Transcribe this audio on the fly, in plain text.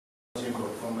Chamber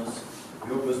of Commerce,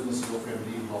 your business, your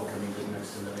family, welcoming the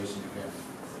next generation event.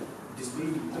 It is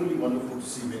truly wonderful to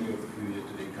see many of you here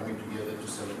today coming together to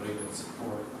celebrate and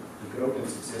support the growth and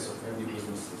success of family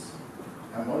businesses.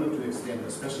 I'm honored to extend a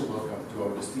special welcome to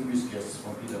our distinguished guests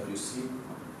from PwC.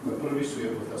 We're privileged to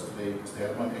have with us today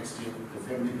Mr. Herman Eksteen, the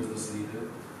family business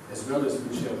leader, as well as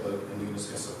Lucia and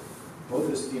Yunus, Essop, both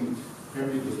esteemed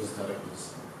family business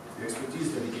directors. Your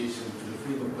expertise, dedication to the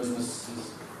field of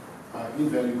businesses are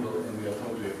invaluable, and we are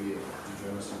proud to have you to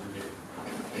join us today.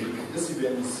 This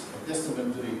event is a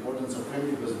testament to the importance of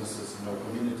family businesses in our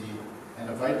community and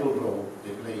a vital role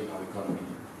they play in our economy.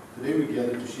 Today we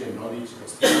gather to share knowledge,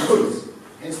 experiences,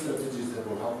 and strategies that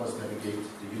will help us navigate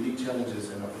the unique challenges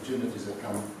and opportunities that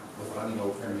come with running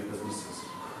our family businesses.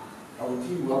 Our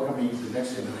team welcoming the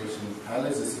next generation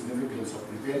highlights the significance of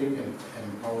preparing and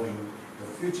empowering the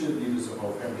future leaders of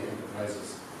our family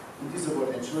enterprises. It is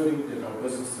about ensuring that our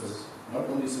businesses not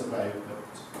only survive but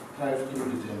thrive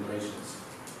through the generations.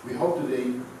 We hope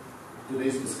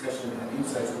today's discussion and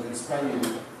insights will inspire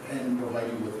you and provide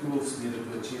you with tools needed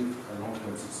to achieve a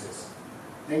long-term success.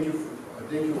 Thank you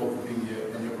all for being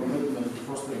here and your commitment to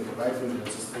fostering a vibrant and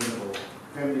sustainable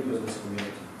family business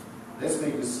community. Let's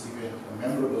make this event a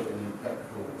memorable and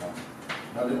impactful one.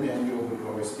 Now let me hand you over to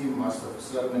our esteemed Master of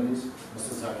Ceremonies,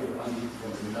 Mr. Zakir Ali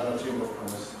from the Minara Chamber of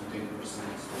Commerce, to take the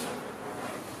proceedings forward.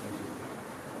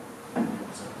 Thank you.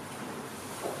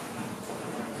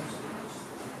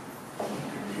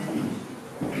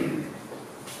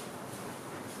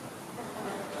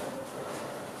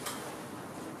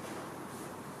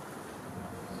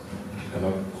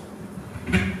 Hello.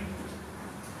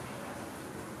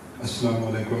 Assalamu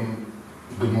alaikum.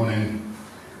 Good morning.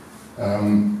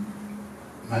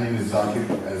 My name is Zakir,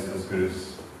 as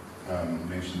Bergh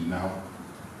mentioned now.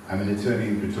 I'm an attorney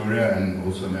in Pretoria and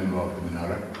also a member of the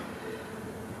Minara.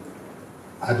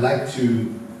 I'd like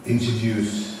to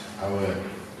introduce our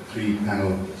three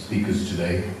panel speakers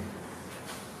today.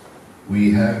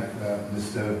 We have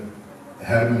Mr.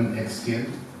 Herman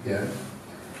Eksteen here.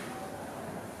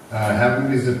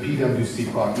 Herman is a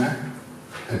PwC partner,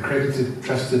 accredited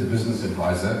trusted business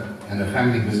advisor, and a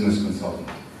family business consultant.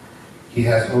 He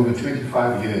has over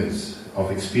 25 years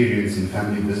of experience in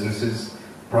family businesses,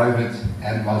 private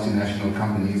and multinational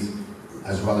companies,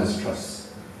 as well as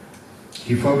trusts.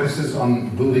 He focuses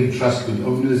on building trust with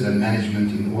owners and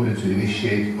management in order to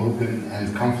initiate open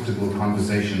and comfortable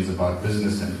conversations about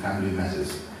business and family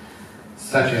matters,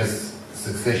 such as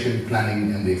succession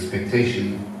planning and the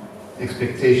expectations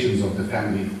of the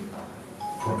family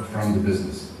from the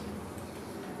business.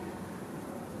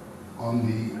 On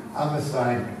the other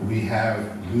side, we have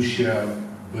Lucia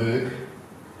Bergh.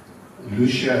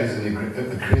 Lucia is an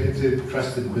accredited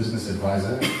trusted business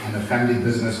advisor and a family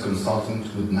business consultant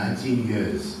with 19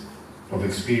 years of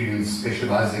experience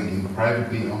specializing in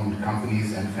privately owned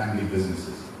companies and family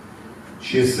businesses.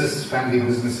 She assists family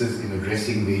businesses in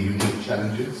addressing their unique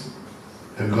challenges.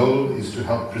 Her goal is to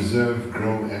help preserve,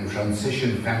 grow, and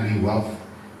transition family wealth,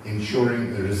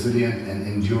 ensuring a resilient and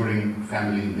enduring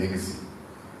family legacy.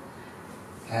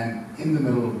 And in the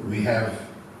middle, we have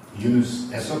Yunus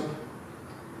Essop.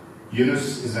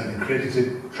 Yunus is an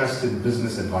accredited, trusted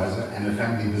business advisor and a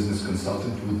family business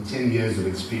consultant with 10 years of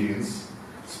experience,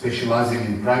 specializing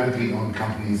in privately owned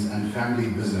companies and family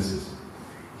businesses.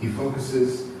 He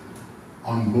focuses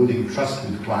on building trust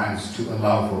with clients to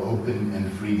allow for open and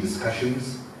free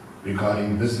discussions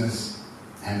regarding business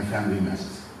and family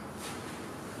matters.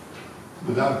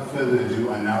 Without further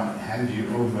ado, I now hand you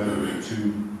over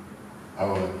to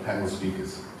our panel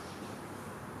speakers.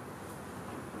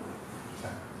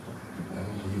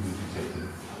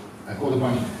 I call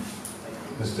upon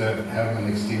Mr.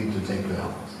 Herman Eksteen to take the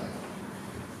slide.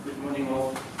 Good morning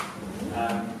all.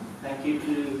 Thank you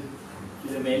to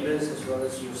the members as well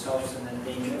as yourselves and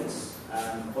attendees.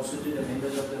 Also to the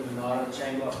members of the Minara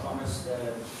Chamber of Commerce,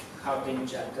 the Gauteng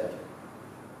chapter.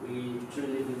 We're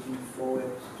truly looking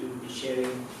forward to be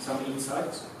sharing some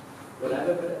insights. We'll have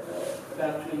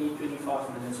about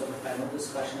 20-25 minutes of a panel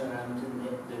discussion around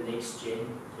the NextGen.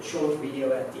 A short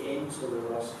video at the end, so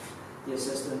we'll ask the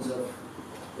assistance of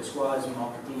Esquire's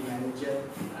marketing manager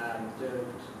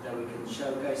that we can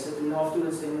showcase it. And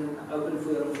afterwards, then an open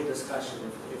forum for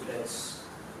discussion if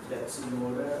that's in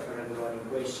order, regarding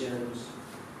questions,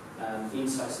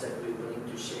 insights that we're willing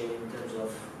to share in terms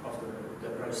of the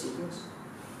proceedings.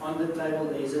 On the table,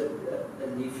 there's a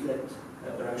leaflet,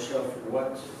 a brochure of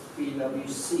what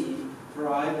PwC,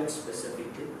 private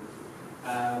specifically,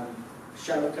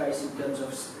 showcase in terms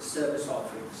of service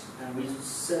offerings. And we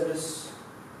service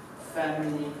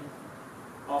family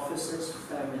offices,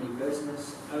 family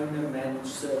business, owner-managed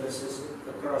services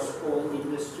across all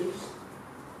industries.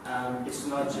 It's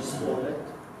not just audit.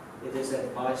 It is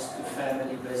advice to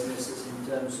family businesses in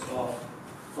terms of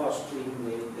fostering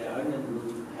their own, and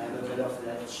we'll have a bit of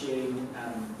that sharing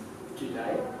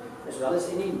today, as well as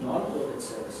any non-audit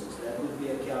services. That would be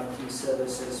accounting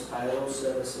services, payroll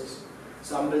services.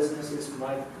 Some businesses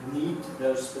might need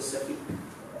those specific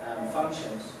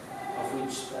functions, of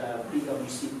which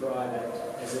PwC provide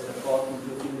as a department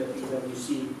within the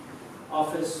PwC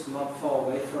office, not far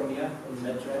away from here in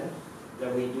Midrand,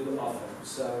 that we do offer.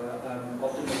 So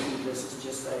ultimately, this is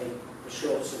just a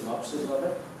short synopsis of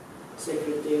it.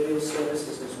 Secretarial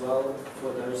services as well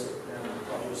for those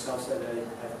of yourselves that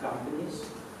have companies.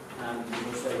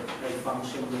 Also a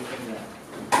function within that.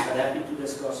 But happy to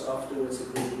discuss afterwards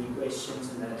if there's any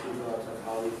questions in that regard of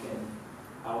how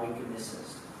we can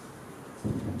assist.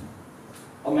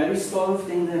 I'll maybe start off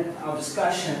then our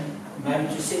discussion, maybe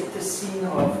to set the scene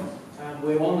of,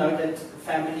 we all know that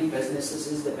family businesses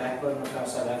is the backbone of our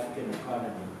South African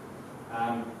economy.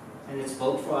 And it's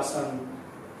built for us on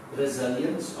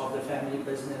resilience of the family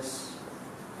business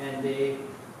and their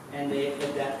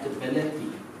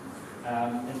adaptability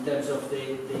in terms of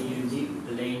the unique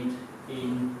blend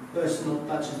in personal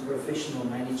touch and professional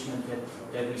management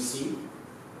that we see.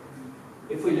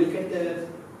 If we look at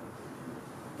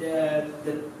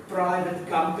the private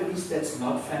companies that's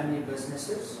not family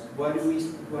businesses, what do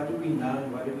we know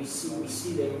and what do we see? We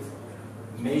see them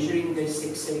measuring their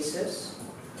successes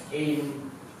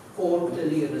in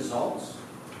quarterly results.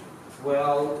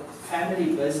 Well,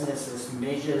 family businesses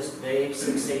measures their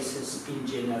successes in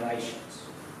generations.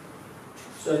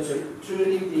 So it's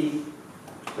truly the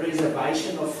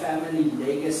preservation of family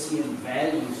legacy and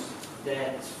values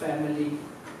that family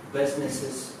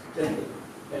businesses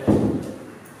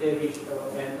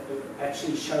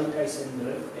actually showcase and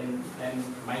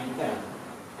maintain.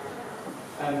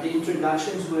 The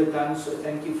introductions were done, so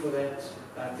thank you for that.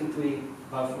 I think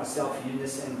both myself,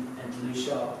 Yunus, and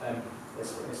Lucia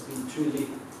has been truly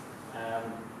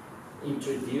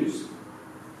introduced.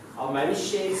 I'll maybe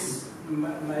share,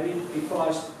 maybe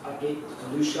before I get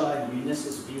Lucia and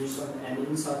Yunus's views on and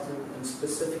insight on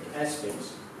specific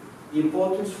aspects. The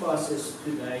importance for us is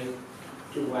today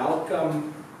to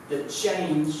welcome the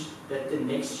change that the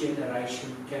next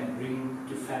generation can bring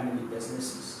to family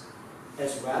businesses,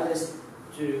 as well as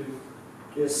to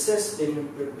assist them in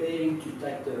preparing to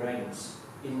take the reins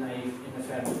in a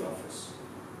family office.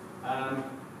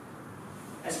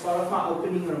 As part of my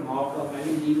opening remark, I'll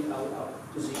maybe leave our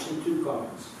position 2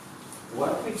 comments.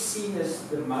 What we've seen is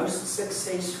the most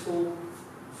successful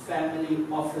family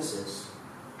offices,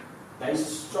 they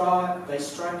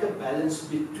strike a balance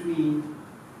between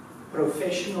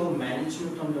professional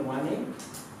management on the one end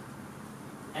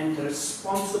and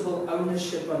responsible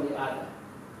ownership on the other.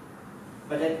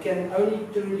 But that can only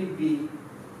truly be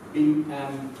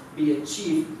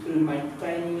achieved through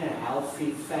maintaining a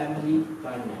healthy family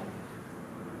dynamic.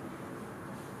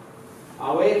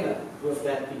 However, with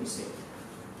that being said,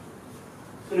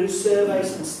 through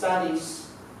surveys and studies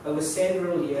over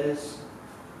several years,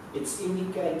 it's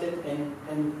indicated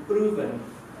and proven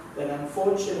that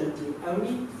unfortunately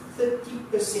only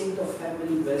 30% of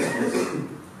family business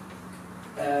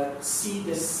see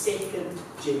the second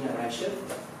generation,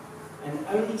 and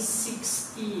only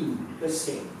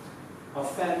 16%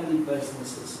 of family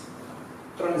businesses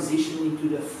transition into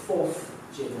the 4th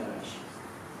generation.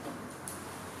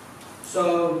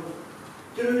 So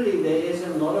truly there is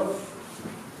a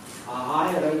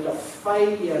higher rate of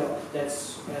failure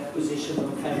that's positioned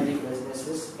on family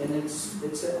businesses, and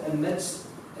it's amidst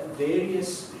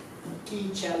various key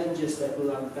challenges that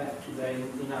we'll unpack today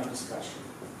in our discussion.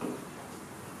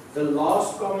 The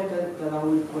last comment that I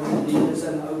would want to leave as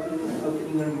an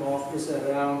opening remark is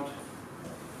around,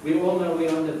 we all know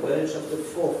we're on the verge of the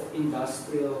 4th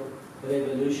industrial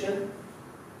revolution.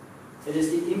 It is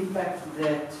the impact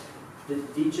that the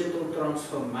digital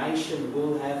transformation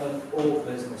will have on all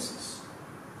businesses.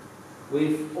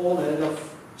 We've all heard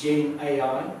of Gen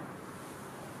AI,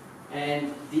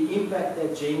 and the impact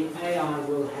that Gen AI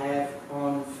will have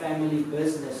on family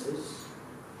businesses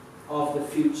of the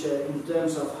future in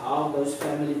terms of how those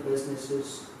family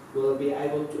businesses will be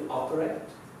able to operate,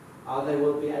 how they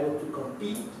will be able to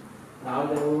compete, and how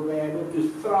they will be able to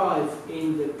thrive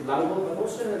in the global but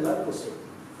also in the local setting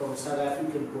from a South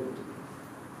African point of view.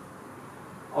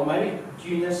 Or maybe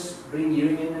Yunus, bring you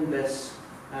in this.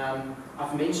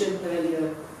 I've mentioned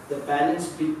earlier the balance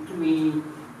between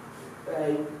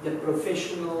the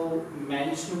professional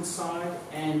management side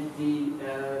and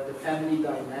the family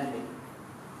dynamic.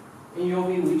 In your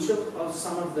view, which are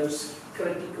some of those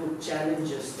critical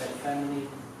challenges that family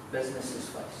businesses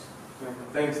face?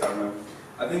 Thanks, Herman.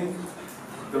 I think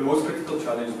the most critical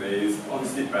challenge there is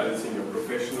obviously balancing your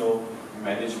professional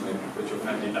management with your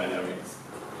family dynamics.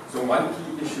 So one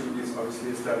key issue is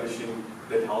obviously establishing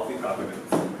that healthy governance.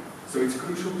 So it's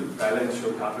crucial to balance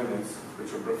your governance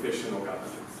with your professional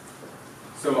governance.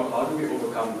 So how do we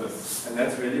overcome this? And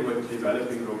that's really with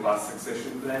developing robust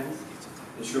succession plans,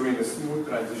 ensuring a smooth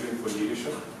transition for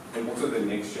leadership, and also the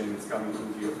next gen that's coming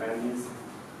into your families,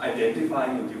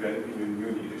 identifying and developing your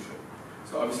new leadership.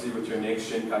 So obviously with your next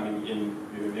gen coming in,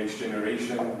 your next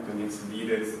generation, the next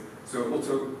leaders, so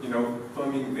also,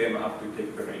 firming them up to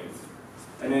take the reins.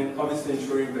 And then obviously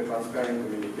ensuring the transparent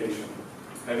communication,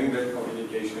 having that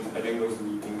communication, having those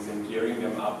meetings and gearing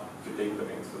them up to take the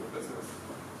reins for the business.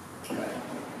 Okay.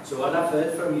 So what I've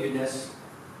heard from Yunus,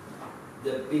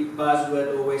 the big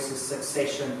buzzword always is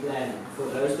succession planning. For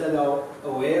those that are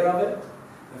aware of it,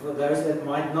 and for those that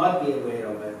might not be aware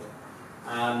of it,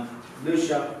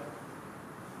 Lucia,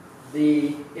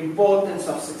 the importance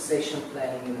of succession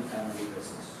planning in a family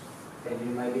business. Can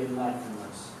you maybe enlighten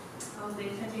us? I'll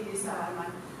definitely do so,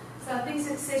 Herman. So I think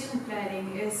succession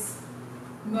planning is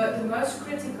the most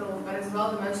critical, but as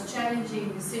well the most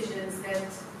challenging decisions that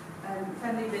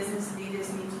family business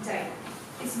leaders need to take.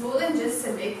 It's more than just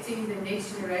selecting the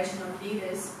next generation of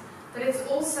leaders, but it's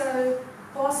also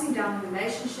passing down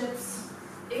relationships,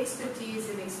 expertise,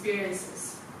 and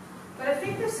experiences. But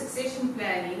effective succession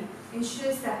planning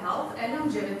ensures the health and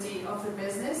longevity of the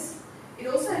business. It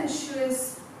also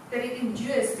ensures that it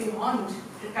endures beyond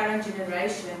the current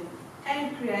generation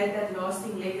and create that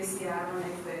lasting legacy I want to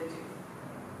refer to.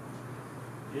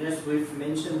 Yes, we've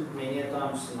mentioned many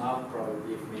times now,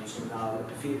 probably we've mentioned now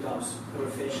a few times,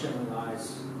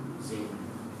 professionalizing.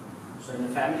 So in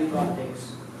the family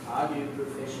context, how do you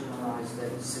professionalize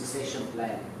that succession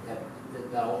planning,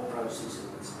 the whole process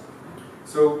of itself?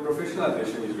 So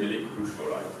professionalization is really crucial,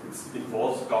 right? It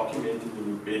involves documenting and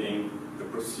embedding the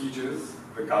procedures,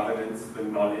 the governance, the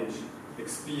knowledge,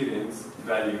 experience,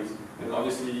 values, and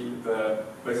obviously the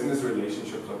business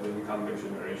relationships of the incumbent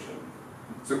generation.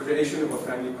 So creation of a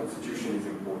family constitution is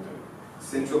important,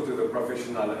 central to the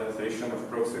professionalization of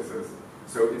processes.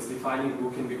 So it's defining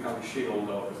who can become a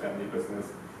shareholder of the family business,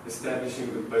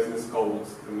 establishing the business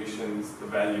goals, the missions, the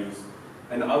values,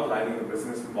 and outlining the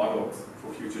business models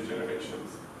for future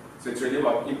generations. So it's really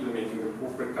about implementing the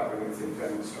corporate governance in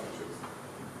family structures.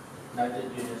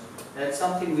 Noted, Yunus. That's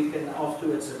something we can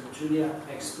afterwards truly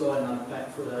explore and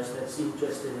unpack for those that's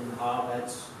interested in how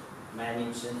that's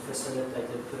managed and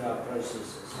facilitated through our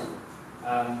processes.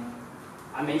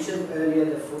 I mentioned earlier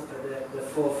the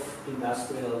fourth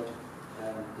industrial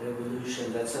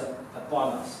revolution that's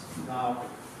upon us. Now,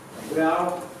 through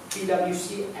our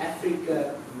PwC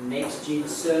Africa NextGen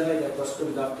survey that was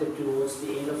conducted towards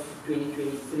the end of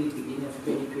 2023, beginning of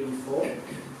 2024,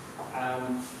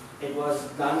 it was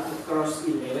done across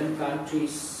 11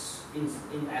 countries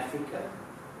in Africa.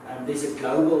 There's a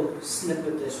global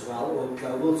snippet as well, or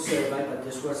global survey, but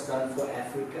this was done for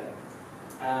Africa.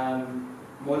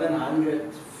 More than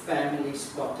 100 families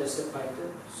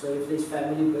participated. So if there's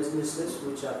family businesses,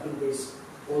 which I think there's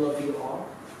all of you are,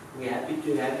 we're happy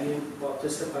to have you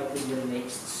participate in the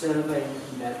next survey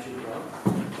in that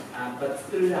regard. But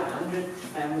through the 100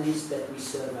 families that we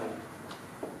surveyed,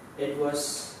 it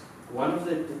was one of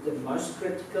the most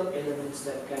critical elements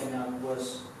that came out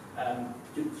was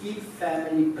to keep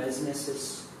family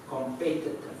businesses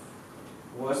competitive,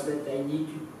 was that they need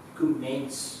to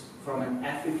commence from an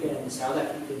African and South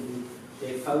African view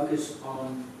their focus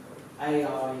on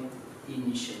AI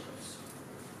initiatives.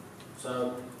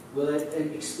 So we'll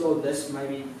explore this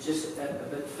maybe just a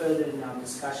bit further in our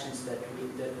discussions that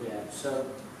we have. So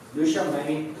Lucia,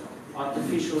 maybe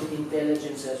artificial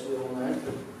intelligence, as we all know,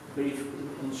 brief,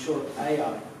 in short,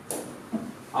 AI.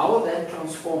 How will that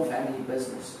transform family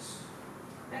businesses?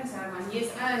 Thanks, Herman.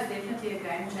 Yes, AI is definitely a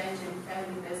game changer in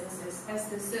family businesses. As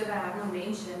the survey Herman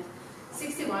mentioned,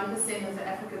 61% of the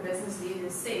Africa business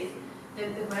leaders said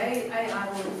that the way AI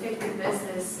will affect the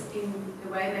business in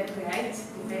the way they create,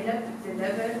 develop,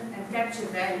 deliver, and capture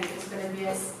value is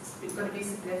going to be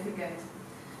significant.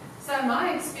 So in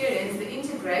my experience, the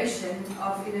integration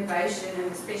of innovation,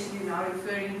 and especially now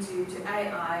referring to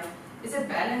AI, is a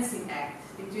balancing act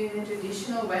between the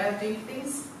traditional way of doing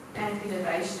things and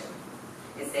innovation.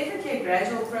 It's definitely a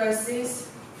gradual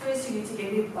process. First, you need to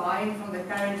get it buy-in from the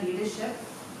current leadership,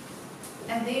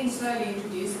 and then slowly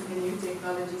introducing the new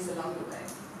technologies along the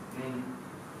way.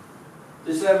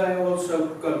 The survey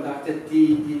also conducted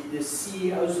the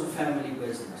CEOs of family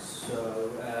business. So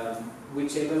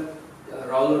whichever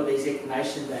role or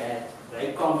designation they had,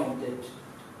 they commented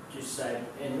to say,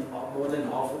 and more than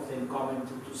half of them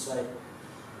commented to say,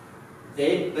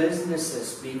 their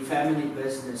businesses, being family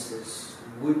businesses,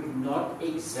 would not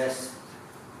exist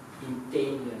in 10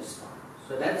 years' time.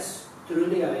 So that's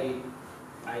truly a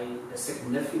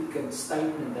significant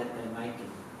statement that they're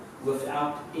making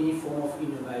without any form of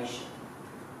innovation.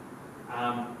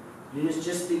 Yunus,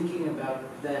 just thinking about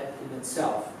that in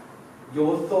itself,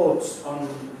 your thoughts on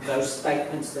those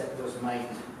statements that was made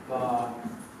by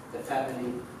the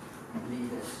family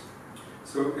leaders?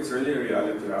 So it's really a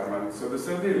reality, Herman. So the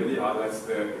survey really highlights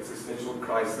the existential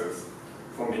crisis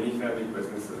for many family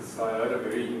businesses. So I heard a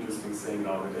very interesting saying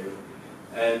nowadays.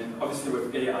 And obviously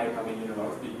with AI coming in, a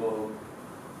lot of people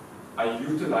are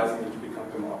utilizing it to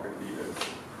become the market leaders.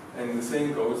 And the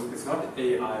saying goes, it's not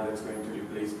AI that's going to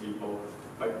replace people,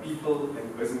 but people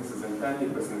and businesses and family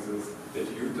businesses that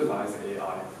utilize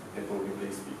AI that will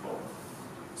replace people.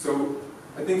 So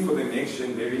I think for the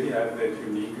NextGen, they really have that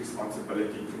unique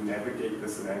responsibility to navigate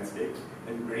this landscape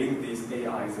and bring these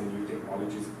AIs and new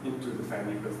technologies into the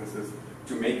family businesses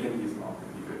to make them these market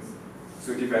leaders.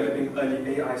 So developing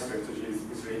early AI strategies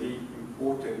is really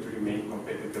important to remain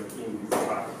competitive in these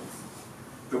environments.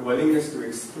 The willingness to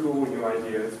explore new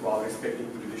ideas while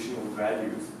respecting traditional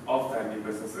values of family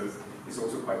businesses is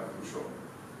also quite crucial.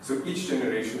 So each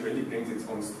generation really brings its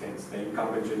own strengths, the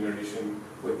incumbent generation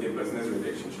with their business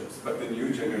relationships, but the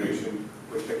new generation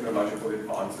with technological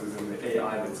advances and the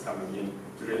AI that's coming in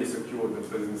to really secure the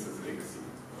business's legacy.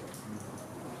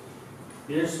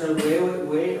 Yes, so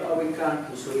where are we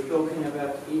currently? So we're talking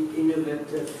about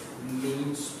innovative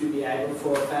means to be able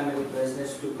for a family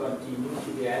business to continue,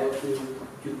 to be able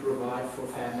to provide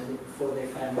for their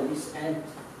families and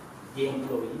the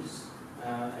employees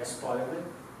as part of it.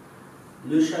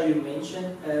 Lucia, you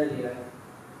mentioned earlier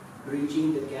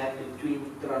bridging the gap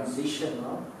between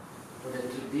transitional, or the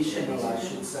traditional I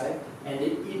should say, and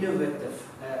the innovative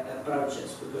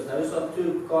approaches, because those are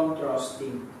two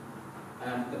contrasting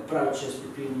approaches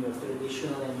between your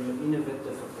traditional and your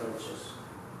innovative approaches.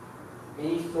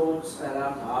 Any thoughts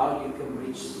around how you can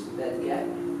bridge that gap?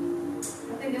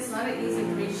 I think it's not an easy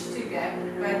bridge to gap,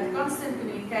 but constant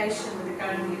communication with the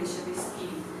current leadership is key.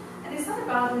 And it's not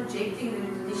about rejecting the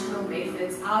traditional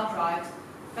methods outright,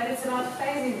 but it's about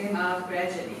phasing them out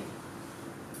gradually.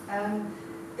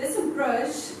 This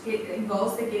approach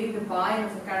involves getting the buy-in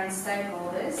of the current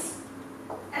stakeholders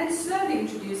and slowly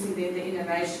introducing them to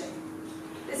innovation.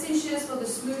 This ensures for the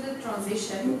smoother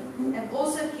transition and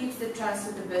also keeps the trust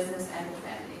of the business and the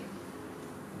family.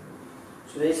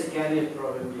 So there's a caveat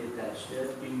probably attached to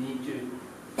it. You need to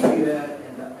clear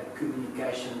and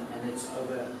communication, and it's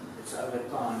over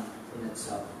time in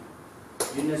itself.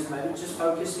 Yunus, maybe just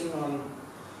focusing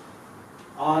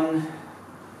on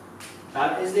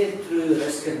is there true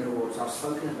risk and rewards? I've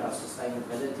spoken about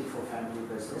sustainability for family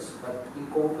business, but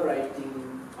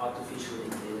incorporating artificial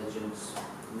intelligence,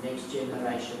 next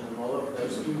generation, and all of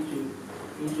those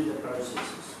into the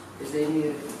processes. Is there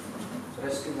any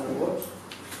risk and rewards?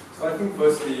 So I think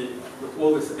firstly, with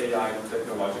all this AI and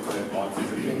technological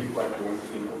advances, it can be quite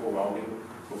daunting and overwhelming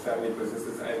for family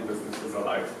businesses and businesses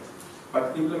alike.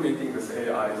 But implementing this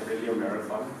AI is really a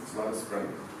marathon, it's not a sprint.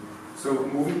 So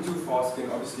moving too fast can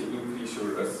obviously increase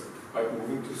your risk, but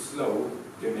moving too slow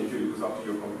can make you lose out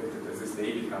to your competitors as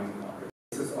they become the market.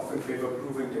 Businesses often favor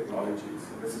proven technologies,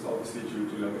 and this is obviously due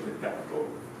to limited capital.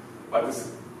 But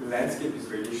this landscape is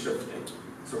really shifting.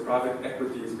 So private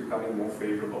equity is becoming more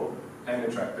favorable and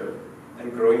attractive,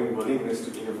 and growing willingness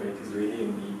to innovate is really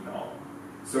in need now.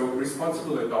 So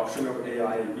responsible adoption of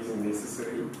AI is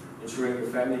necessary, ensuring the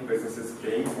family businesses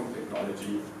gain from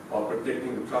technology while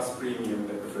protecting the trust premium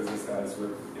that the business has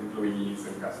with employees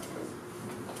and customers.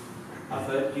 I've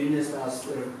heard Yunus now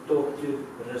talk to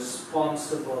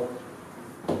responsible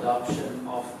adoption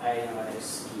of AI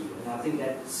as key, and I think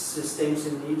that stems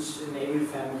in each and every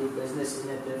family business in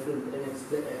a different, and it's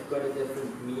got a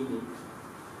different meaning.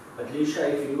 But Lucia,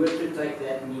 if you were to take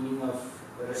that meaning of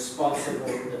responsible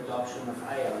adoption of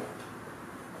AI,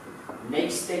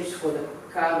 next steps for the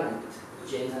current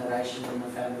generation in the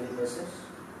family business,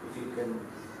 if you can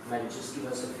maybe just give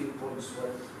us a few points for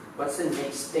what's the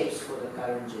next steps for the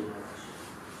current generation?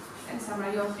 Thanks,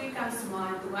 Samra. Your three comes to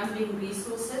mind. The one being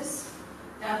resources,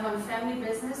 the other one family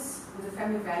business, with the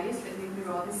family values, but we would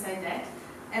rather say that,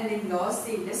 and then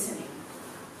lastly, listening.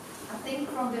 I think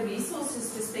from the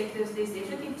resources perspective, there's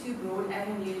definitely two broad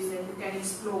avenues that you can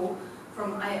explore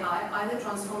from AI, either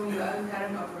transforming your own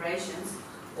current operations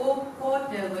or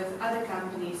partner with other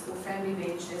companies or family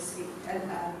ventures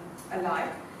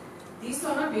alike. These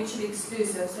are not mutually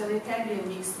exclusive, so there can be a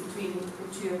mix between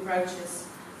the two approaches.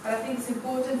 But I think it's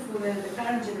important for the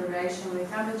current generation, the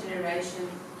current generation,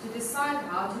 to decide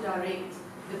how to direct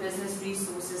the business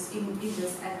resources in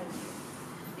this avenue.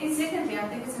 And secondly, I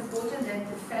think it's important that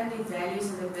the family values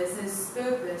and the business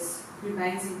purpose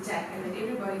remains intact and that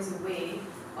everybody is aware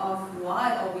of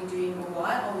why are we doing or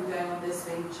why are we going on this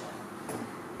venture.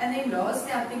 And then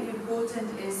lastly, I think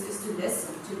important is to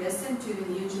listen to the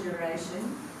new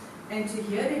generation and to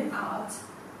hear them out,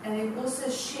 and then also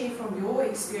share from your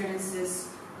experiences,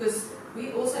 because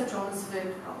we also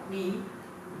transferred,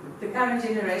 the current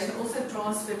generation also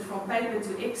transferred from paper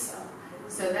to Excel.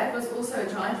 So that was also a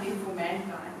giant leap for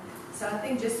mankind. So I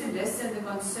think just to listen the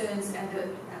concerns and the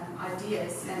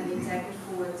ideas and then take it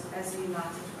forward as a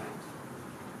united front.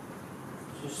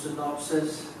 So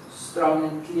synopsis, strong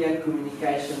and clear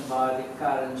communication by the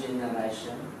current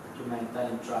generation to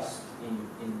maintain trust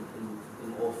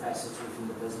in all facets within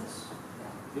the business.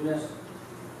 Yunus,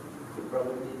 you're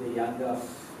probably the younger of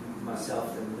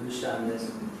myself and Lucia on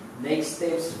this. Next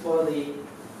steps for the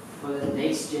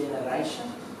next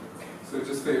generation. So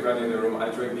just for everyone in the room, I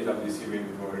joined PwC when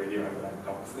we were already on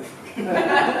laptops.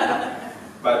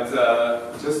 But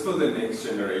just for the next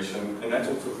generation, and that's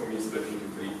also for me split into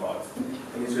 3 parts,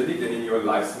 and it's really getting your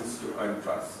license to earn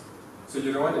trust. So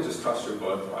you don't want to just trust your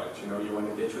birthright, you want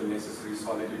to get your necessary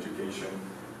solid education,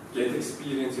 get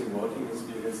experience in working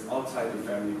experience outside your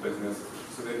family business,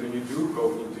 so that when you do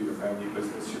go into your family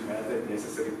business, you have that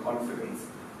necessary confidence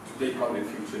to take on that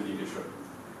future leadership.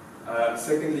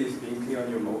 Secondly is being clear on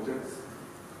your motives.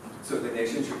 So the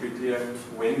nation should be clear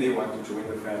when they want to join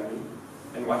the family,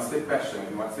 and what's their passion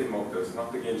and what's their motives,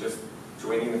 not again just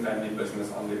joining the family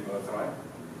business on their birthright.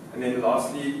 And then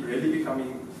lastly, really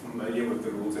becoming familiar with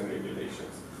the rules and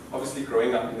regulations. Obviously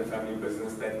growing up in the family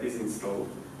business, that is instilled,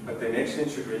 but the next gen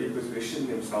should really position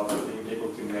themselves as being able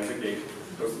to navigate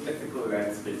those ethical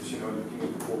landscapes, looking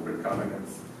at corporate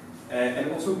governance.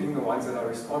 And also being the ones that are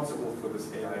responsible for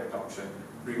this AI adoption,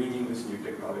 bringing in these new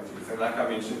technologies. And like I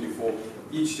mentioned before,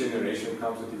 each generation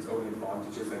comes with its own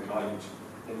advantages and knowledge.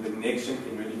 And the next gen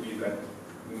can really be that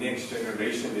next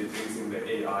generation that brings in the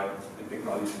AI and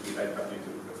technology to add value to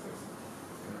the business.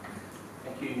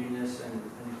 Thank you, Yunus and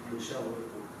Lucia.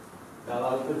 I'll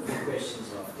open for questions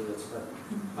afterwards, but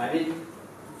maybe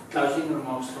closing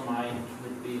remarks from my end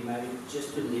would be maybe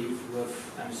just to leave with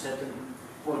certain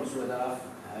points that I've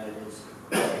heard is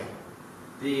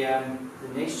the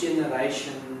next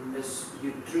generation is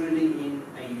you're truly in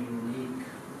a unique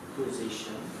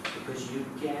position because you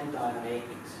can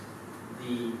direct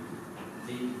the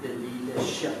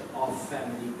leadership of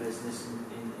family business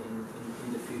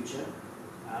in the future.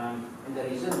 And the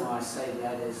reason why I say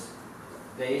that is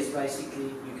there is basically,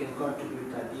 you can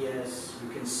contribute ideas, you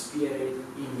can spearhead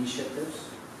initiatives,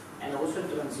 and also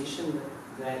transition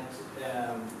that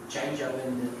changeover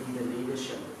in the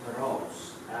leadership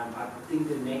roles. I think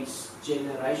the next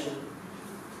generation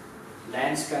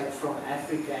landscape from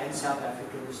Africa and South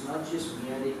Africa is not just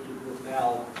merely to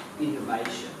propel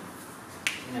innovation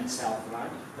in itself,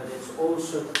 right? But it's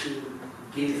also to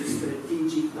give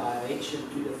strategic direction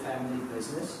to the family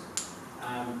business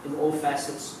in all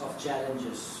facets of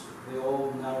challenges. We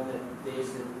all know that there's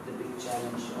the big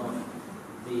challenge of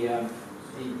the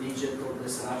digital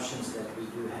disruptions that we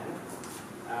do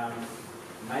have.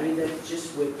 Maybe that's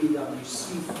just where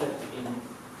PwC fit in.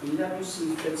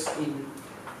 PwC fits in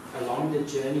along the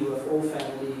journey with all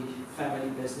family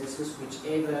businesses,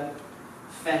 whichever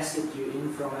facet you're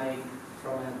in, from a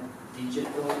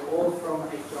digital or from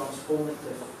a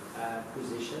transformative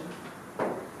position.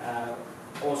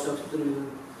 Also through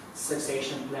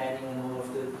succession planning and all of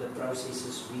the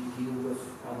processes we deal with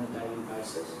on a daily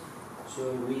basis.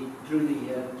 So we truly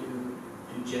here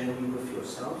to journey with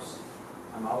yourselves.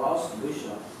 I'll ask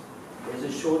Lucia, there's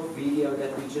a short video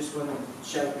that we just want to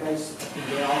showcase, and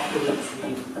then afterwards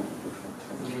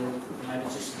we'll maybe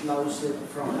just close it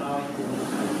from our end and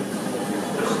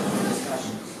questions and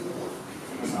discussions.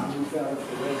 So I move out of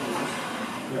the way.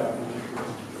 Yeah.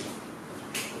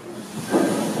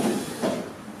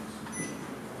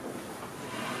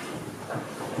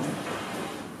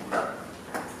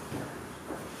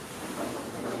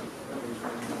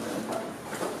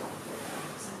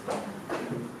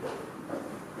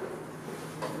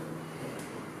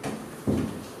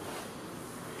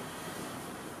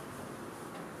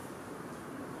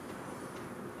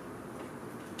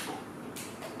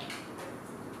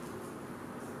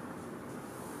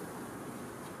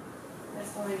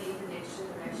 That's already the next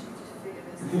generation to figure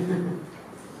this out.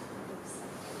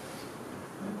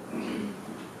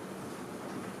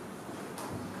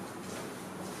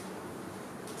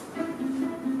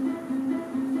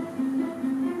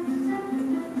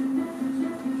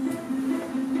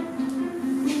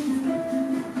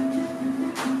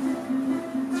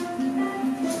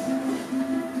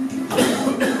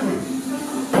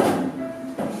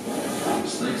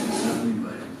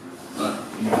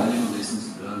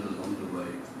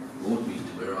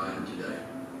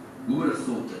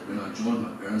 when I joined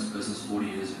my parents' business 40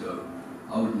 years ago,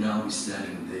 I would now be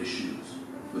standing in their shoes,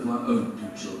 with my own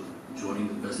 2 children joining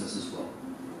the business as well.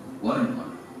 What an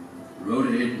honor. The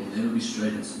road ahead will never be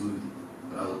straight and smooth,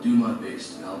 but I will do my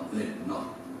best to help them not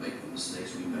make the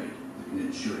mistakes we made in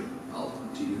ensuring I'll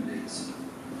continue legacy.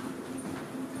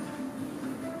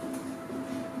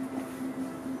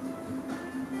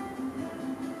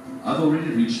 I've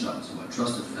already reached out to my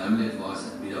trusted family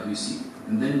advisor at BWC,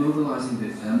 and they're mobilizing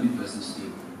their family business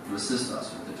team to assist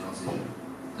us with the transition.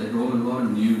 They brought a lot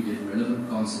of new yet relevant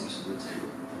concepts to the table.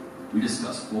 We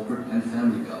discussed corporate and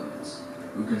family governance,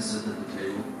 who can sit at the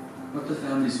table, what the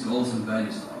family's goals and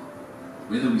values are,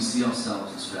 whether we see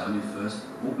ourselves as family first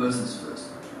or business first,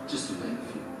 just to name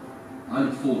a few. I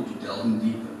look forward to delving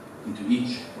deeper into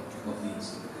each of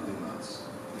these in the coming months.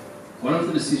 One of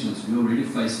the decisions we're already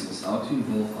facing is how to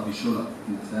involve Abishola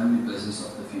in the family business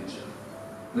of the future.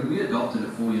 When we adopted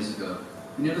her 4 years ago,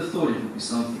 we never thought it would be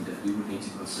something that we would need to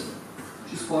consider.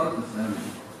 She's part of the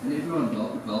family, and everyone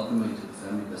would welcome her into the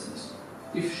family business,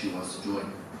 if she wants to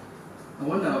join. I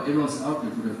wonder how everyone's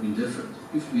outlook would have been different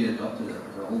if we adopted her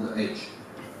at an older age,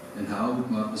 and how would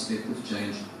my perspective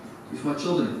change if my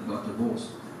children got divorced.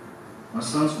 My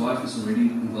son's wife is already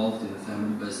involved in the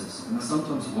family business, and I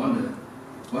sometimes wonder,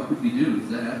 what would we do if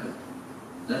that happened?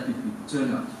 That could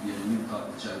turn out to be a new type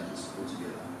of challenges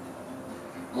altogether.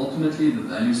 Ultimately, the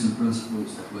values and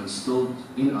principles that were instilled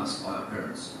in us by our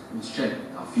parents will shape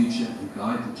our future and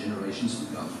guide the generations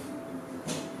to come.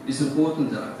 It is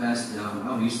important that I pass down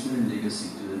our history and legacy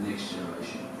to the next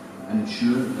generation and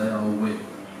ensure that they are aware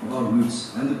of our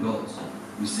roots and the goals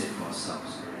we set for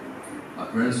ourselves. My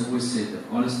parents always said that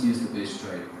honesty is the best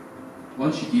trade.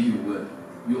 Once you give your word,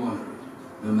 you honor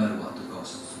it, no matter what the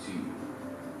costs to you.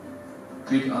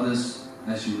 Treat others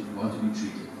as you would want to be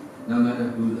treated, no matter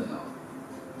who they are.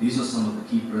 These are some of the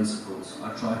key principles I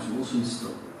try to also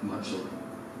instill in my children.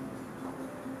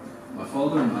 My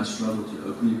father and I struggled to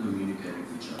openly communicate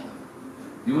with each other.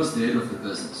 He was the head of the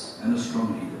business and a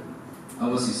strong leader. I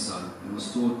was his son and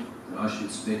was taught that I should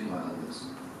respect my elders.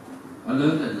 I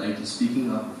learned that later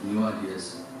speaking up with new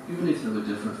ideas, even if they were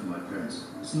different from my parents,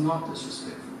 is not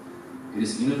disrespectful. It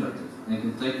is innovative and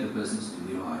can take the business to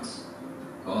new heights.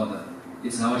 Rather,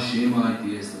 it's how I share my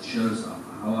ideas that shows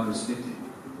how I respect him.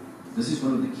 This is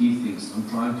one of the key things I'm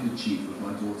trying to achieve with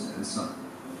my daughter and son.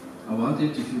 I want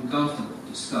them to feel comfortable to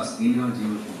discuss any idea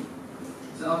with me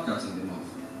without cutting them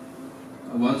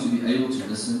off. I want to be able to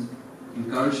listen,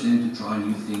 encourage them to try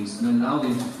new things, and allow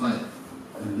them to fail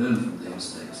and learn from their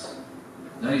mistakes.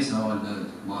 That is how I learned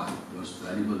my most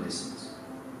valuable lessons.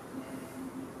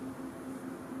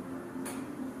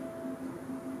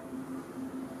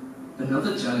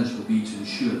 Another challenge will be to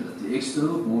ensure that the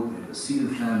external board members see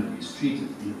the family is treated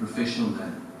in a professional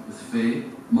manner with fair,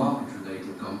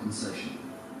 market-related compensation.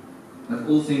 Like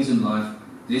all things in life,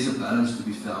 there's a balance to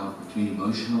be found between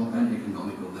emotional and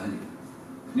economical value.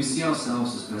 We see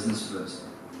ourselves as business first,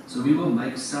 so we will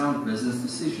make sound business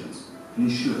decisions to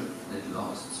ensure that it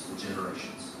lasts for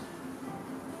generations.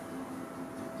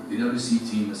 The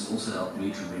BWC team has also helped me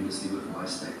tremendously with my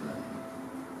estate planning.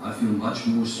 I feel much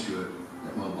more secure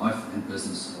that my wife and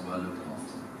business are well looked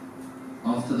after.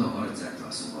 After the heart attack I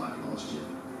survived last year,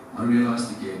 I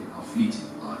realized again how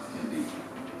fleeting life can be.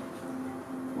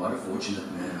 What a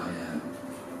fortunate man I am.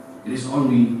 It is on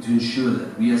me to ensure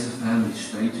that we as a family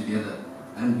stay together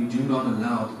and we do not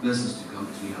allow the business to come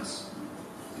between us.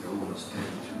 It almost came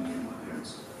between me and my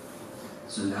parents.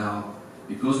 So now,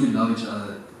 because we love each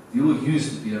other, we will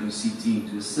use the BWC team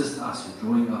to assist us in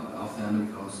drawing up our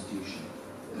family constitution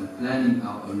and planning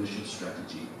our ownership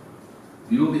strategy.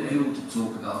 We will be able to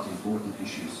talk about important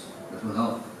issues that will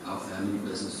help our family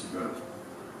business to grow.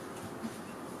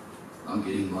 I'm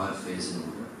getting my affairs in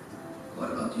order.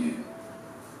 What about you?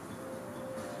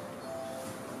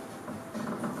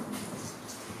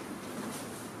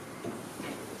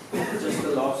 Just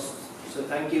the last, so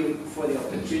thank you for the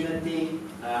opportunity.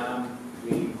 And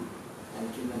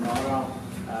to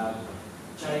Minara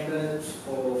Chamber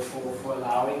for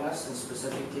allowing us, and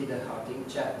specifically the Gauteng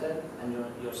chapter and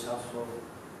yourself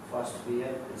for us to be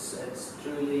here. It's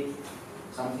truly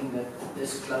something that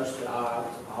is close to our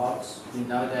hearts. We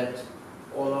know that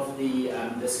all of the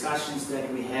discussions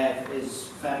that we have is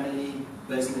family,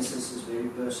 businesses is very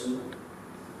personal,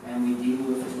 and we deal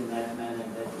with it in that manner,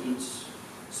 that each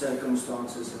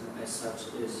circumstances as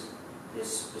such is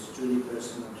truly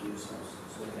personal to yourselves.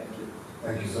 So thank you.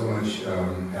 Thank you so much,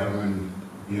 Herman,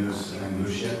 Yunus, and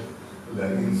Lucia, for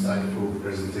that insightful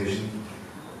presentation.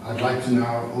 I'd like to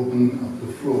now open up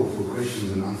the floor for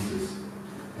questions and answers.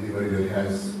 Anybody that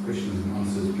has questions and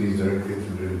answers, please direct them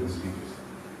to the relevant speakers.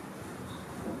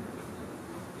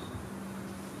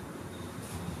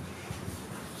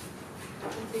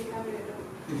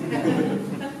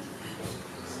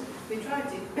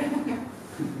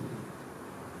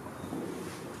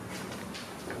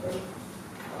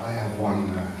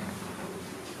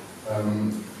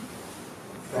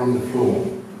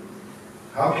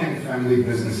 family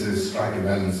businesses strike a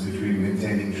balance between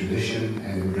maintaining tradition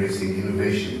and embracing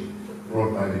innovation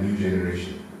brought by the new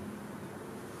generation?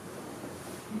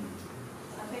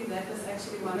 I think that was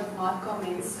actually one of my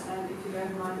comments, if you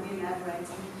don't mind me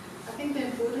elaborating. I think the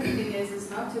important thing is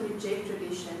not to reject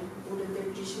tradition or the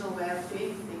traditional way of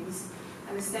doing things,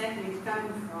 understand where it's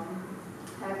coming from,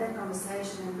 have that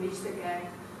conversation and bridge the gap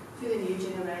to the new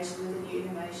generation with the new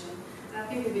innovation. And I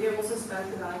think the video also spoke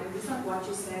about it. It's not what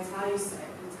you say, it's how you say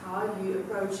it, it's how you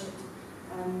approach it.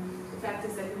 The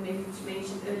factors that we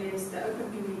mentioned earlier is the open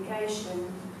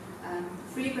communication,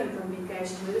 frequent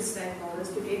communication with the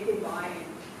stakeholders to get their buy-in.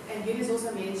 And Yunus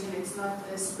also mentioned it's not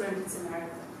a sprint, it's a marathon.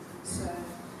 So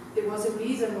there was a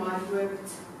reason why it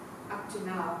worked up to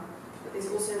now, but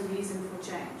there's also a reason for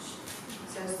change.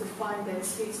 So it's to find that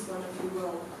sweet spot of the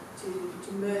world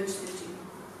to merge the two.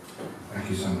 Thank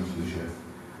you so much, Lucia.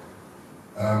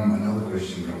 Another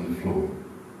question from the floor.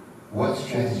 What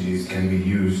strategies can be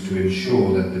used to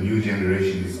ensure that the new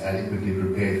generation is adequately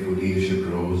prepared for leadership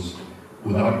roles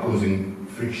without causing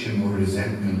friction or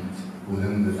resentment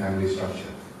within the family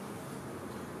structure?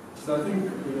 So I think,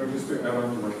 just to add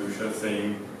on to what Lucia is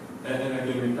saying, and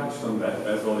again, we touched on that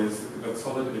as well, is that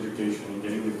solid education and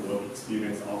getting the work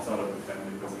experience outside of the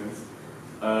family business.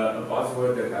 A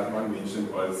buzzword that Herman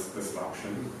mentioned was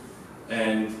disruption,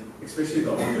 and especially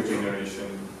the older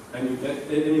generation, and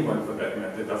anyone for that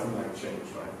matter, doesn't like change,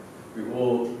 right? We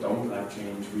all don't like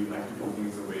change, we like to pull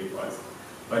things away from us.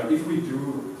 But if we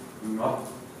do not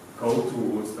go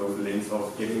towards those lenses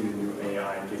of getting the new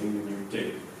AI, getting the new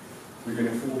tech, we're going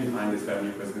to fall behind as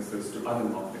family businesses to other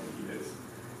market leaders.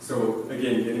 So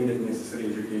again, getting that necessary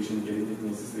education, getting that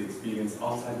necessary experience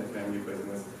outside the family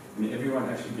business, and everyone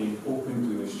actually being open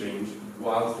to this change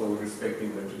while still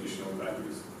respecting the traditional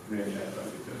values really add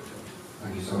value to it.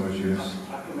 Thank you so much, Yunus.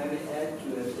 I can maybe add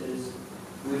to it is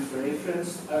we've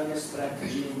referenced owner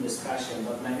strategy in discussion,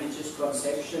 but maybe just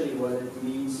conceptually what it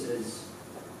means is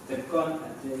the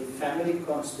family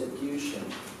constitution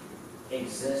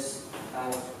exists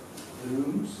out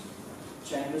rooms,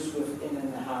 chambers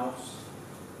within the house,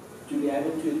 to be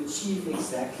able to achieve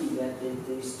exactly that,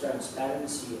 there's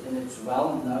transparency and it's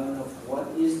well known of what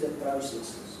is the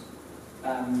processes.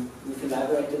 We've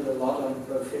elaborated a lot on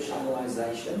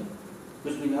professionalization,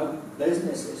 because we know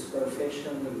business is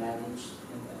professionally managed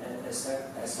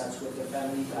as such with the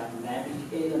family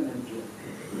dynamic element to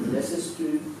it. This is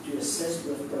to assist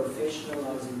with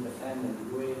professionalizing the family,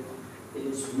 where it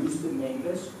is who's the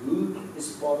members, who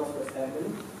is part of the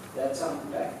family. That's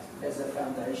unpacked as a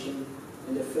foundation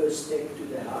and the first step to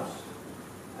the house.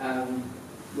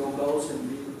 Your goals and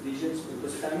visions,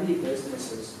 because family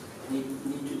businesses need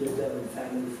to determine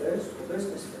family first or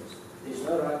business first. There's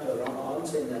no right or wrong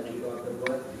answer in that regard,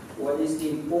 but what is the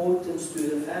importance to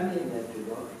the family in that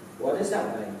regard? What is our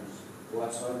values?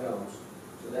 What's our goals?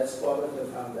 So that's part of the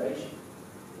foundation.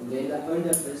 And then the owner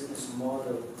business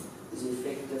model is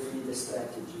effectively the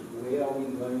strategy. Where are we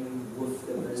going with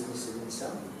the business in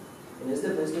itself? And is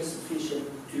the business sufficient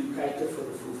to cater for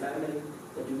the full family,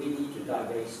 or do we need to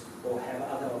divest or have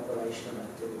other operational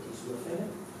activities within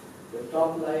it? The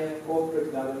top layer,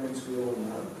 corporate governance, we all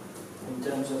know, in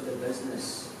terms of the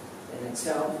business in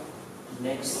itself,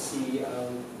 next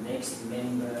CEO, next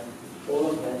member,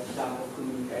 all of that type of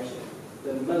communication.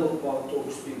 The middle part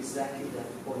talks to exactly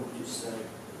that point to say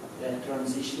that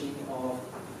transitioning of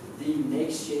the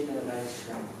next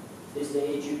generation is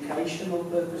the educational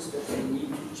purpose that they need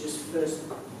to just first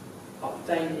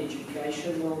obtain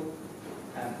educational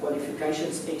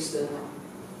qualifications external,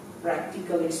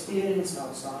 practical experience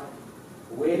outside.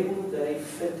 Where will they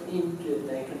fit into it?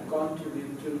 They can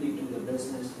contribute truly to the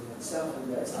business in itself,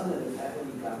 and that's under the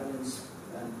family governance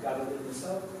government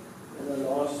itself. And the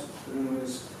last room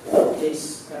is,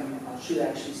 yes, I should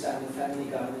actually say the family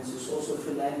governance is also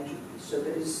philanthropy. So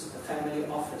there is a family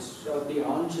office. So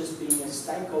beyond just being a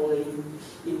stakeholder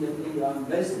in your own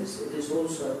business, it is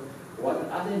also what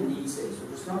other needs there is.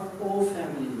 Because not all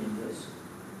family members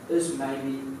is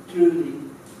maybe truly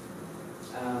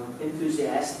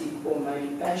enthusiastic or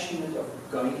maybe passionate of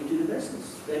going into the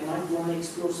business. They might want to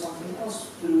explore something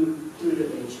else through the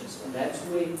ventures, and that's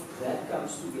where that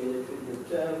comes together to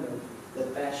determine the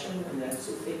passion, and that's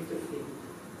effectively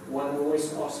what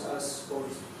always asks us, or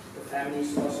the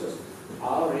families ask us,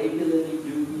 how regularly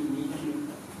do we need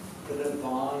to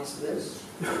revise this?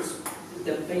 It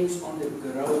depends on the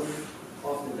growth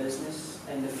of the business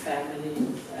and the family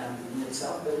in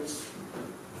itself, but it's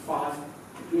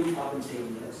between 5 and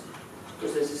 10 years,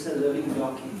 because this is a living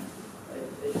document.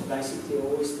 It basically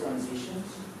always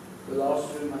transitions. The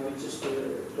last room I would just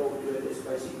talk to it is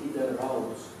basically the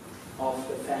roles of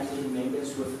the family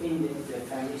members within their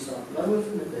families are, not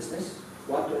within the business.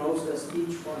 What roles does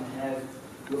each one have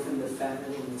within the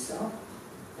family itself?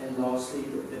 And lastly,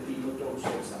 the people talk to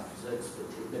themselves. So it's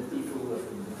the people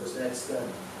within, because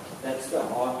that's the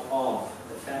heart of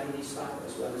the family side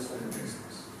as well as the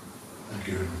business. Thank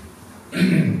you.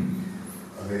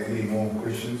 Are there any more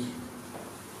questions?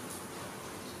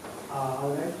 I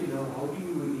would like to know, how do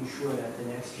you ensure that the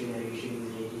next generation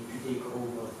is ready to take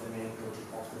hold of the mantle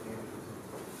of the parent?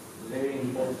 Very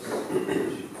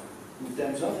important. In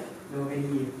terms of? No,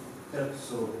 any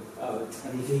tips or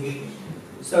anything?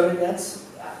 So that's,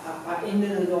 I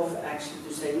ended it off actually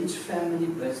to say each family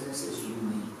business is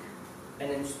unique.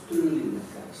 And it's truly the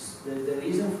case. The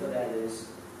reason for that is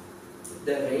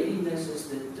the readiness is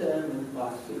determined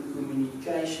by through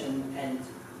communication and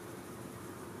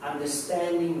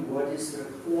understanding what is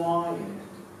required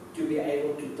to be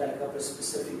able to take up a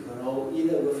specific role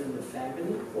either within the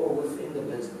family or within the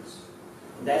business.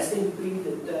 And that's then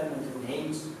predetermined, and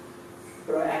hence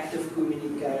proactive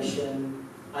communication,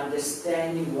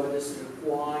 understanding what is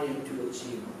required to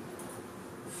achieve.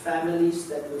 Families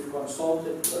that we've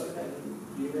consulted with, and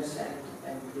Yunus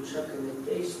and Lucia can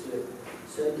attest to it,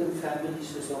 certain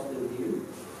families is of the view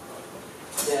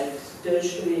that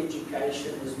tertiary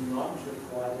education is not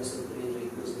required as a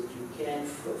prerequisite. You can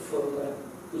fulfill a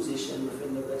position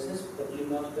within the business, but you're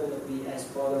not going to be as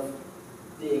part of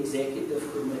the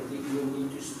executive committee. You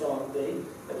need to start there,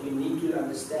 but you need to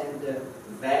understand the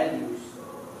values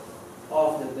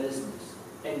of the business,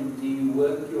 and do you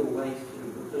work your way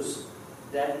through, because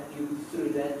through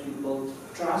that you build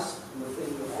trust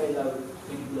within your fellow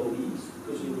employees,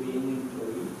 because you're being an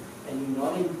employee, and you're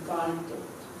not entitled.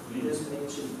 You just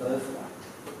mentioned birthright.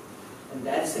 And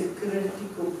that's a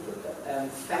critical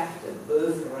factor.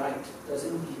 Birthright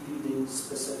doesn't give you the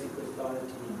specific authority.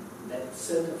 That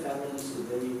certain families are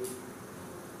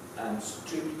very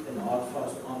strict and hard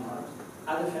fast on that.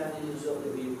 Other families of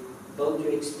the view, build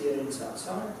your experience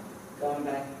outside, come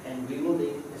back, and we will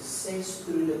then assess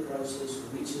through the process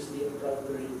which is the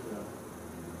appropriate role.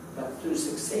 But through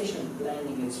succession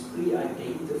planning, it's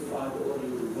pre-identified already.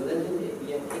 Will it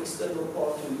be an external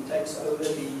party who takes over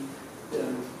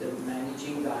the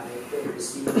managing director, the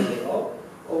CEO role,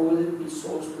 or will it be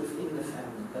sourced within the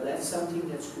family? But that's something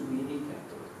that's communicated.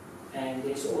 And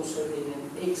there's also then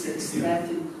an exit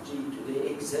strategy to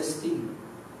the existing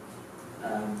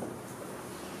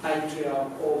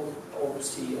patriarch or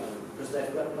CEO, because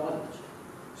they've got knowledge.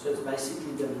 So it's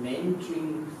basically the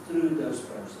mentoring through those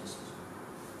processes.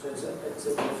 So it's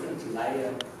a different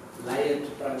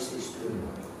layered process to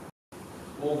it.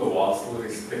 All the while still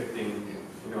respecting,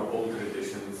 old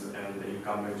traditions and the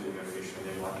incumbent generation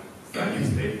and what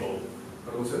values they hold,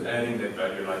 but also adding that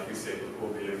value, like you said, with all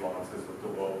the advances with the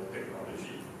world,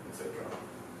 technology, etc.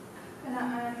 And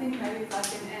I think maybe if I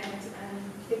can add,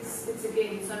 it's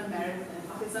again, it's not a marathon.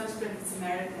 It's not a sprint, it's a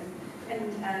marathon.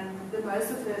 And the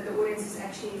most of the audience is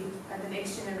actually the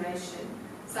next generation,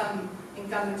 some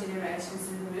incumbent generations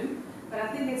in the room. But I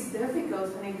think it's difficult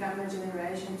for an incumbent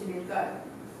generation to let go.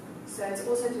 So it's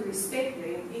also to respect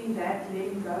them in that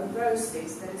letting go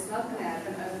process, that it's not going to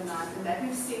happen overnight. And that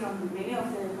we've seen on many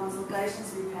of the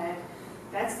consultations we've had,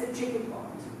 that's the tricky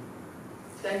part.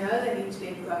 They know they need to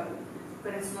let go,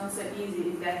 but it's not so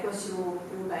easy. If that was your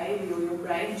baby or your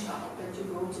brainchild that you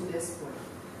brought to this point.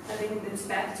 I think it's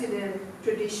back to the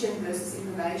tradition versus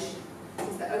innovation.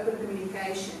 It's the open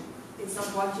communication. It's not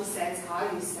what you say, it's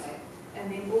how you say.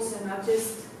 And then also not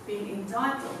just being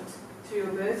entitled to your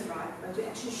birthright, but to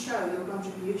actually show your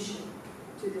contribution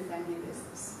to the family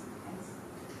business. Thanks.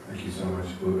 Thank you so much.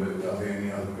 Are there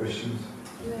any other questions?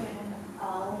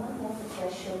 Not more of a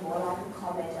question, more like a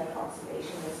comment and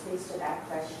observation that speaks to that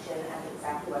question and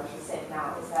exactly what you said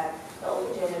now, is that the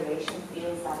older generation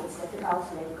feels like it's difficult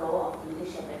to let go of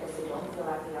leadership because they don't feel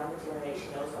like the younger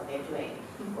generation knows what they're doing.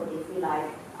 Or they feel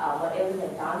like whatever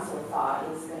they've done so far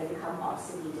is going to become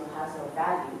obsolete or has no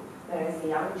value. Whereas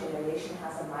the younger generation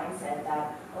has a mindset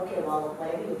that, okay, well,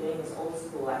 whatever you're doing is old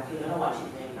school, and you don't know what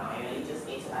you're doing now, you just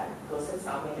need to go sit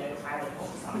somewhere in a retirement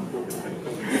home or something.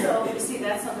 So you see,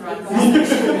 that's not the right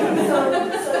conversation.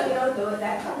 so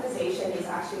that conversation is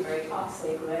actually very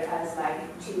toxic, whereas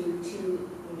to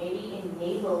maybe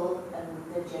enable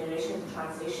the generation to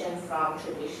transition from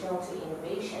traditional to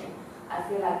innovation, I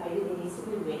feel like maybe there needs to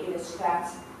be regular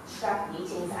strapped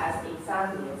meetings as a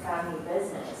family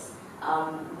business.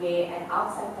 Where an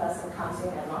outside person comes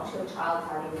in and not your child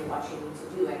telling you what you need to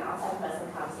do. An outside person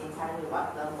comes in telling you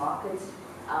what the market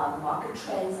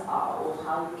trends are, or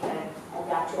how you can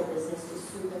adapt your business to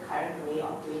suit the current way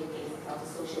of doing things in terms of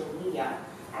social media.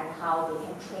 and how they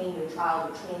can train your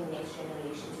child or train the next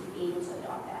generation to be able to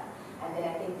adopt that. And then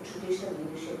I think the traditional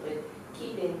leadership would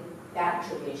keep in that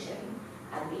tradition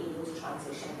and be able to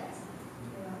transition that.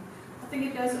 Yeah. I think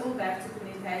it goes all back to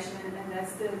communication, and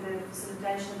that's the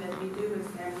facilitation that we do with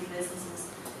family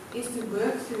businesses, is to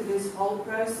work through this whole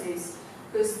process,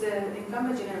 because the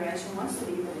incumbent generation wants to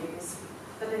leave a legacy,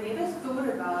 but they never thought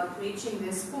about reaching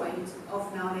this point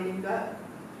of now letting go.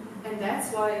 And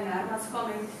that's why in Herman's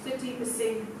comment,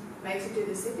 30% makes it to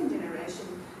the second generation,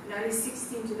 and only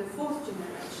 16% to the fourth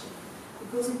generation,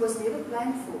 because it was never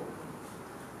planned for.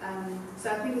 So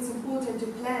I think it's important to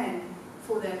plan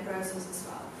for that process as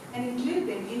well, and include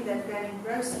them in that planning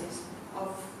process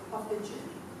of the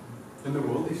journey. And the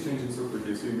world is changing so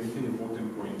quickly, so you make an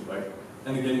important point, right?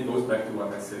 And again, it goes back to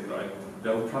what I said, right?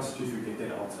 They'll trust you if you get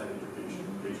that outside education,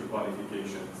 get your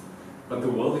qualifications. But the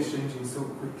world is changing so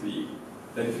quickly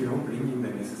that if you don't bring in the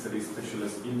necessary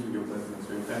specialists into your business,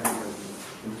 or your family business,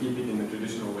 and keep it in the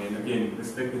traditional way, and again,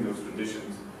 respecting those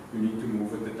traditions, you need to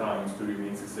move with the times to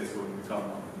remain successful and become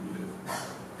one leader.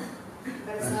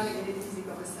 But it's not an easy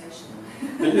conversation.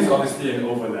 It is honestly an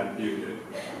overlap period,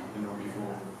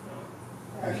 before.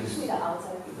 Usually the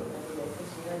outside people that do this,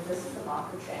 because this is the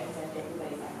market trends and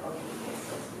everybody's like, okay, yes,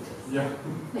 let's do this. Yeah.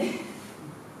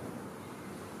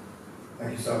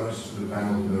 Thank you so much to the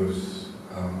panel for those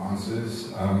answers.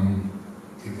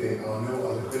 If there are no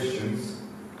other questions,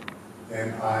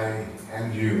 then I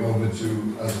hand you over to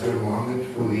Asghar Mohammed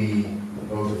for the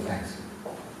vote of thanks.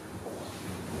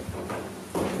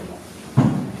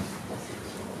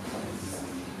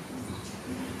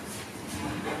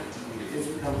 As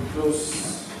we come close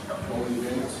our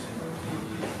event,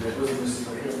 the business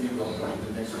community welcome to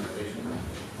the next generation.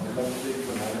 I'd like to take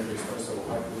the moment to express our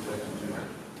heartfelt gratitude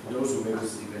to those who made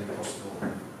this event possible.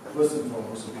 First and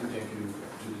foremost, a big thank you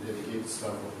to the dedicated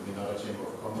staff of the Minara Chamber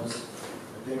of Commerce.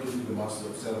 A thank you to the Master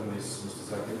of Ceremonies, Mr.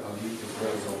 Zakir Ali, as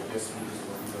well as our guest speakers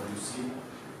for PwC,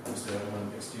 Mr. Herman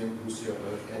Eksteen, Lucia,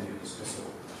 Bergh, and Yunus.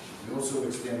 We also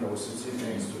extend our sincere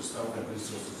thanks to the staff and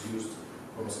resources used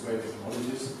from Square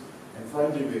Technologies. And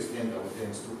finally, we extend our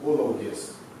thanks to all our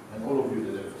guests and all of you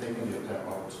that have taken your time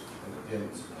out and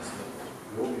attend us.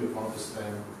 We hope you found this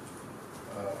time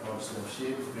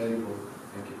shared, valuable.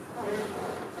 Thank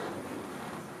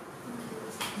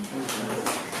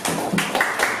you.